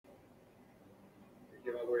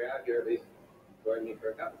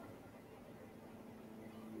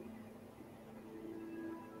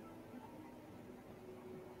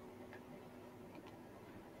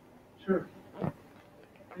Sure. Thank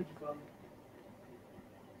you, Father.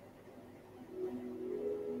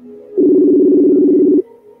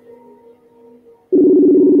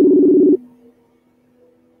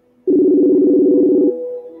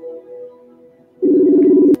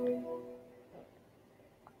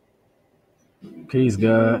 Peace,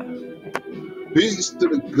 God. Peace to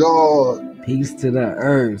the God. Peace to the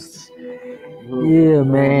earth. Yeah,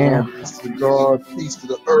 man. Peace to the God. Peace to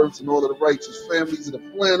the earth and all of the righteous families of the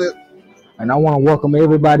planet. And I want to welcome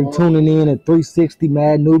everybody tuning in at 360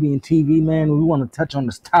 Mad Nubian TV, man. We want to touch on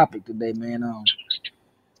this topic today, man.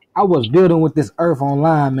 I was building with this earth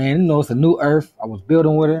online, man. You know, it's a new earth. I was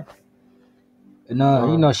building with her. And,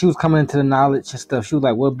 you know, she was coming into the knowledge and stuff. She was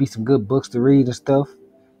like, what'll be some good books to read and stuff?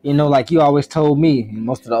 You know, like you always told me, and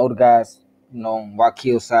most of the older guys, you know, on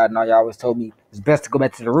Wakeel's side and all, y'all always told me it's best to go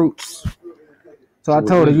back to the roots. So I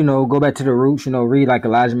told her, you know, go back to the roots, you know, read like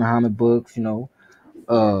Elijah Muhammad books, you know,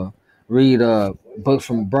 read books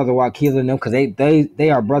from Brother Wakeel and them, because they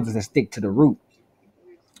are brothers that stick to the root.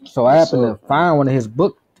 So I happened to find one of his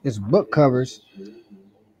book covers.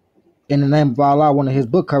 In the name of Allah, one of his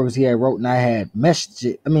book covers he had wrote, and I had messaged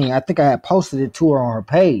it. I mean, I think I had posted it to her on her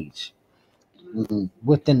page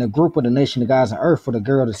within the group of the Nation of Gods on Earth for the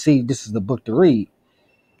girl to see. This is the book to read.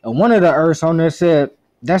 And one of the Earths on there said,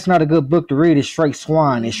 that's not a good book to read. It's straight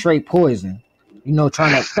swine. It's straight poison. You know,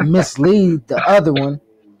 trying to mislead the other one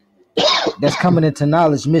that's coming into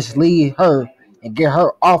knowledge, mislead her and get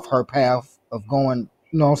her off her path of going,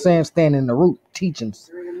 you know what I'm saying, staying in the root teachings.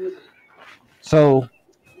 So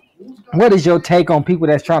what is your take on people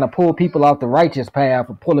that's trying to pull people off the righteous path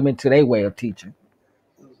or pull them into their way of teaching?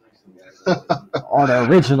 Or the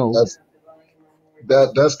original?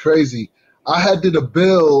 That's crazy. I had did a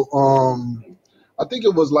bill. I think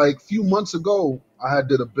it was like a few months ago. I had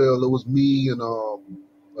did a bill. It was me and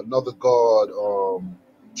another god. Oh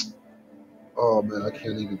man, I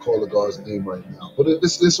can't even call the god's name right now. But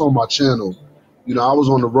it's on my channel. You know, I was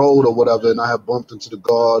on the road or whatever, and I had bumped into the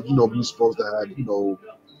god. You know, we were supposed to have, you know,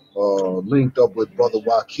 linked up with Brother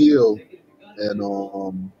Wakeel and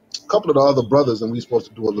a couple of the other brothers, and we were supposed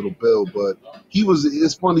to do a little bill. But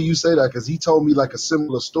it's funny you say that, because he told me like a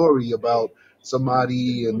similar story about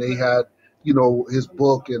somebody, and they had, you know, his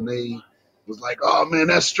book, and they was like, oh man,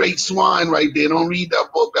 that's straight swine right there. Don't read that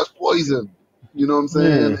book. That's poison. You know what I'm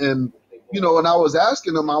saying? Yeah. And, you know, and I was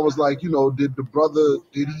asking him, I was like, you know, did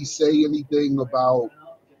he say anything about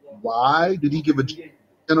why? Did he give a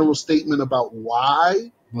general statement about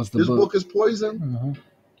why this book is poison? Mm-hmm.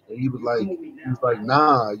 And he was like,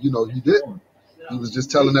 nah, you know, he didn't. He was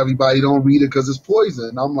just telling everybody don't read it because it's poison.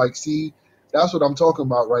 And I'm like, see, that's what I'm talking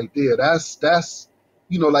about right there. That's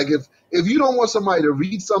you know, like if you don't want somebody to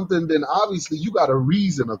read something, then obviously you got a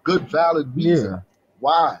reason, a good, valid reason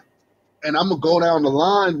why. And I'm going to go down the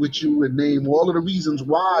line with you and name all of the reasons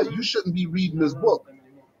why you shouldn't be reading this book.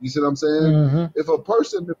 You see what I'm saying? Mm-hmm. If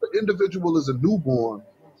an individual is a newborn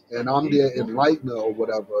and I'm their enlightener or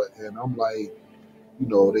whatever, and I'm like, you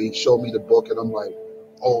know, they show me the book and I'm like,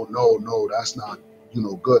 oh, no, that's not, you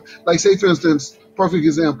know, good. Like, say, for instance, perfect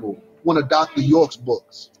example, one of Dr. York's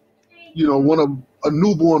books. You know, a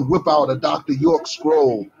newborn whip out a Dr. York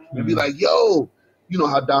scroll and be like, yo, you know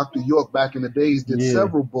how Dr. York back in the days did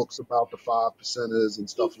several books about the 5%ers and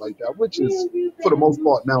stuff like that, which is, for the most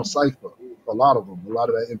part, now Cipher. A lot of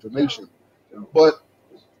that information. But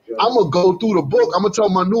I'm going to go through the book. I'm going to tell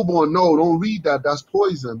my newborn, no, don't read that. That's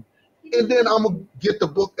poison. And then I'm going to get the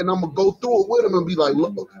book and I'm going to go through it with him and be like,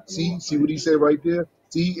 look, see what he said right there?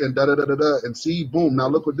 See, and da-da-da-da-da, and see, boom, now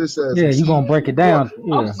look what this says. Yeah, you're going to break it down. I'm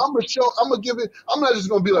going to give it, I'm not just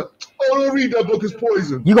going to be like, oh, don't read that book, it's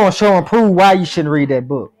poison. You're going to show and prove why you shouldn't read that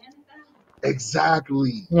book.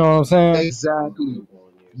 Exactly. You know what I'm saying? Exactly.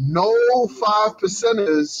 No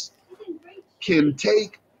 5%ers can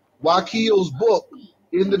take Wakeel's book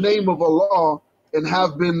in the name of Allah and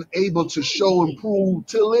have been able to show and prove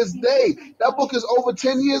till this day. That book is over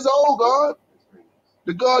 10 years old, God.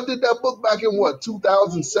 The God did that book back in what,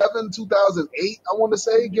 2007, 2008, I want to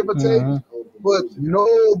say, give or take. But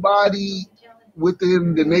nobody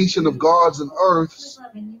within the nation of gods and earths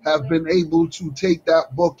have been able to take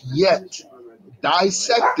that book yet,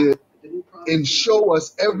 dissect it, and show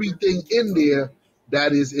us everything in there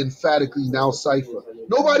that is emphatically now Cipher.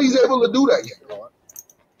 Nobody's able to do that yet, God.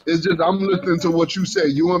 It's just I'm listening to what you say.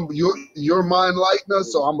 Your mind lightener,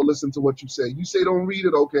 so I'm gonna listen to what you say. You say don't read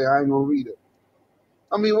it, okay, I ain't gonna read it.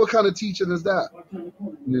 I mean, what kind of teaching is that?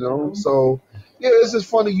 You know, so yeah, it's just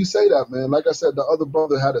funny you say that, man. Like I said, the other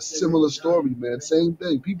brother had a similar story, man. Same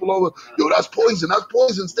thing. People over, yo, that's poison. That's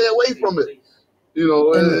poison. Stay away from it. You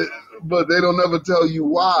know, And but they don't ever tell you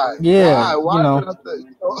why. yeah, Why should I think?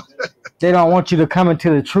 You know? they don't want you to come into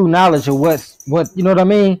the true knowledge of what you know what I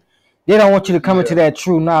mean. They don't want you to come into Yeah, that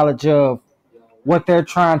true knowledge of what they're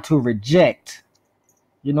trying to reject.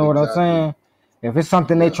 You know what I'm exactly. saying? If it's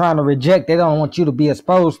something they're Yeah, trying to reject, they don't want you to be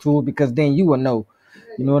exposed to it because then you will know.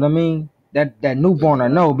 You know what I mean? That newborn or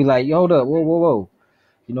exactly. know be like, hold up, whoa.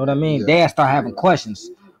 You know what I mean? Yeah, They start having yeah,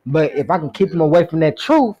 questions. But if I can keep them yeah. away from that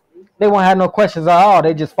truth, they won't have no questions at all.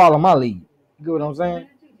 They just follow my lead. You get what I'm saying?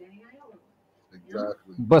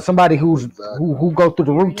 Exactly. But somebody Exactly. who go through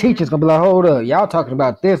the root teachings gonna be like, hold up, y'all talking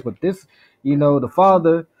about this, but this, the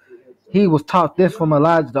father, he was taught this from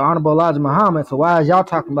Elijah, the Honorable Elijah Muhammad. So why is y'all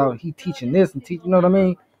talking about he teaching this and teach? You know what I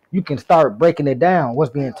mean? You can start breaking it down.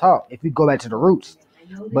 What's being taught if you go back to the roots.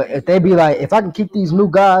 But if they be like, if I can keep these new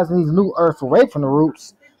guys and these new earths away from the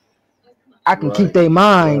roots, I can keep Right, their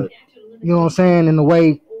mind. right. You know what I'm saying? In the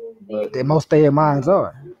way that most of their minds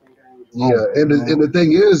are. Yeah, and the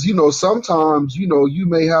thing is, sometimes, you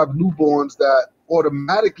may have newborns that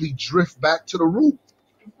automatically drift back to the root.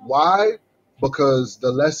 Why? Because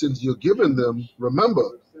the lessons you're giving them, remember,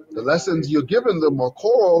 the lessons you're giving them are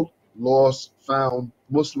called lost, found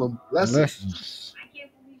Muslim lessons, Lessons.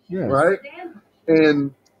 Yes. right?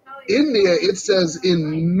 And in there, it says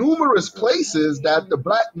in numerous places that the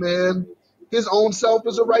black man, his own self,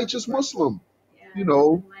 is a righteous Muslim.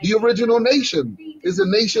 The original nation is a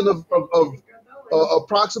nation of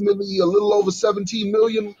approximately a little over 17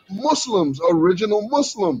 million Muslims, original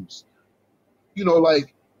Muslims.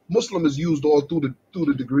 Like Muslim is used all through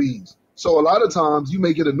the degrees. So a lot of times you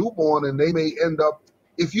may get a newborn and they may end up,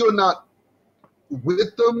 if you're not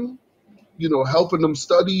with them, helping them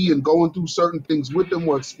study and going through certain things with them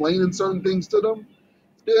or explaining certain things to them,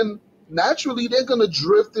 then naturally they're going to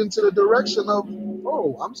drift into the direction of,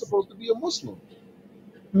 oh, I'm supposed to be a Muslim.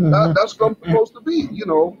 That's what I'm Mm-hmm. supposed to be.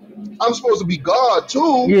 I'm supposed to be God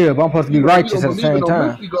too. Yeah, but I'm supposed to be We righteous don't at the believe in same no time.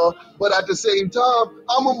 mystery God, but at the same time,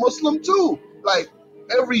 I'm a Muslim too. Like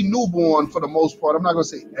every newborn, for the most part, I'm not gonna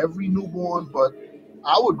say every newborn, but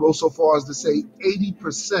I would go so far as to say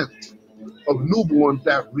 80% of newborns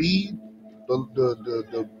that read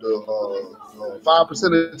the 5%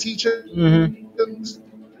 of the teachings, Mm-hmm.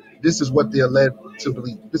 this is what they're led to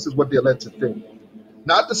believe. This is what they're led to think.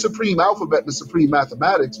 Not the supreme alphabet and the supreme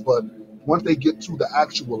mathematics, but once they get to the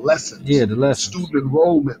actual Yeah, lessons, the lessons. student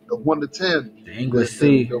enrollment, the 1 to 10, The the, English the,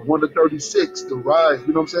 C. the 1 to 36, the rise,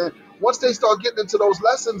 you know what I'm saying? Once they start getting into those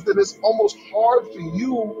lessons, then it's almost hard for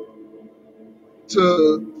you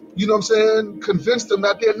to, what I'm saying, convince them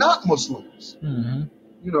that they're not Muslims. Mm-hmm.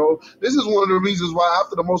 This is one of the reasons why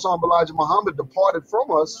after the Most Honorable Elijah Muhammad departed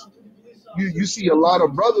from us, you see a lot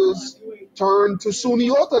of brothers turn to Sunni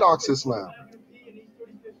Orthodox Islam.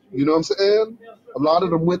 You know what I'm saying? A lot of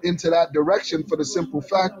them went into that direction for the simple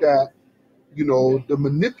fact that, the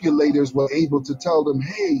manipulators were able to tell them,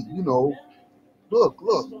 hey, look,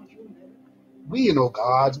 we ain't no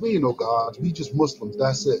gods, we just Muslims,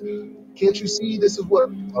 that's it. Can't you see this is what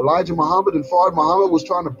Elijah Muhammad and Fard Muhammad was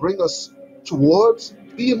trying to bring us towards?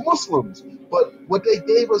 Being Muslims. But what they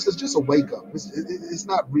gave us is just a wake up. It's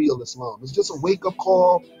not real Islam. It's just a wake up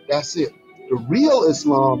call. That's it. The real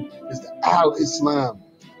Islam is the Al Islam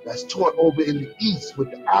that's taught over in the East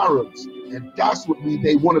with the Arabs. And that's what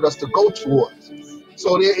they wanted us to go towards.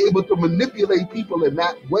 So they're able to manipulate people in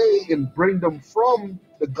that way and bring them from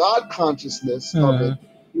the God consciousness of it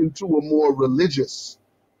Mm-hmm. into a more religious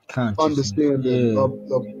Consciousness. understanding Yeah. of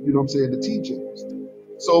the teachings.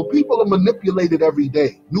 So people are manipulated every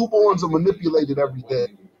day. Newborns are manipulated every day.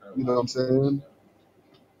 You know what I'm saying?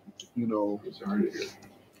 You know.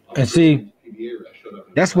 And see,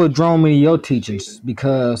 that's what drew me to your teachings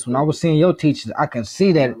because when I was seeing your teachings, I can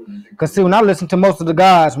see that. Because see, when I listened to most of the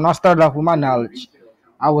guys, when I started off with my knowledge,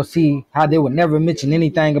 I would see how they would never mention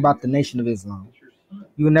anything about the Nation of Islam.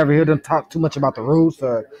 You would never hear them talk too much about the roots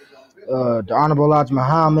or the Honorable Elijah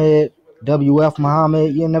Muhammad, W.F.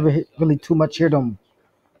 Muhammad. You never really too much hear them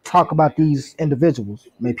talk about these individuals.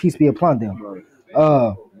 May peace be upon them. Right,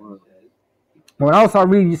 Uh, right. when I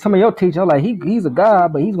started reading some of your teaching, I'm like, he's a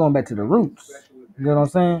god, but he's going back to the roots. You know what I'm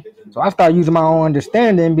saying? So I started using my own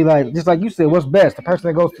understanding and be like, just like you said, what's best? The person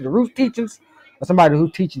that goes to the roots teachings or somebody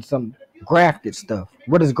who's teaching some grafted stuff?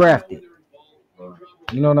 What is grafted?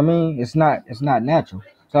 You know what I mean? It's not natural.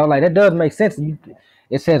 So like that does make sense.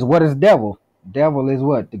 It says, what is devil? Devil is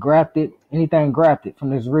what? The grafted, anything grafted from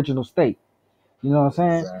this original state. You know what I'm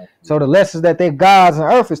saying? Exactly. So the lessons that their gods and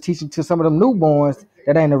earth is teaching to some of them newborns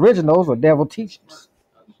that ain't originals or devil teachings.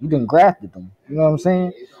 You done grafted them. You know what I'm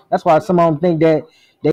saying? That's why some of them think that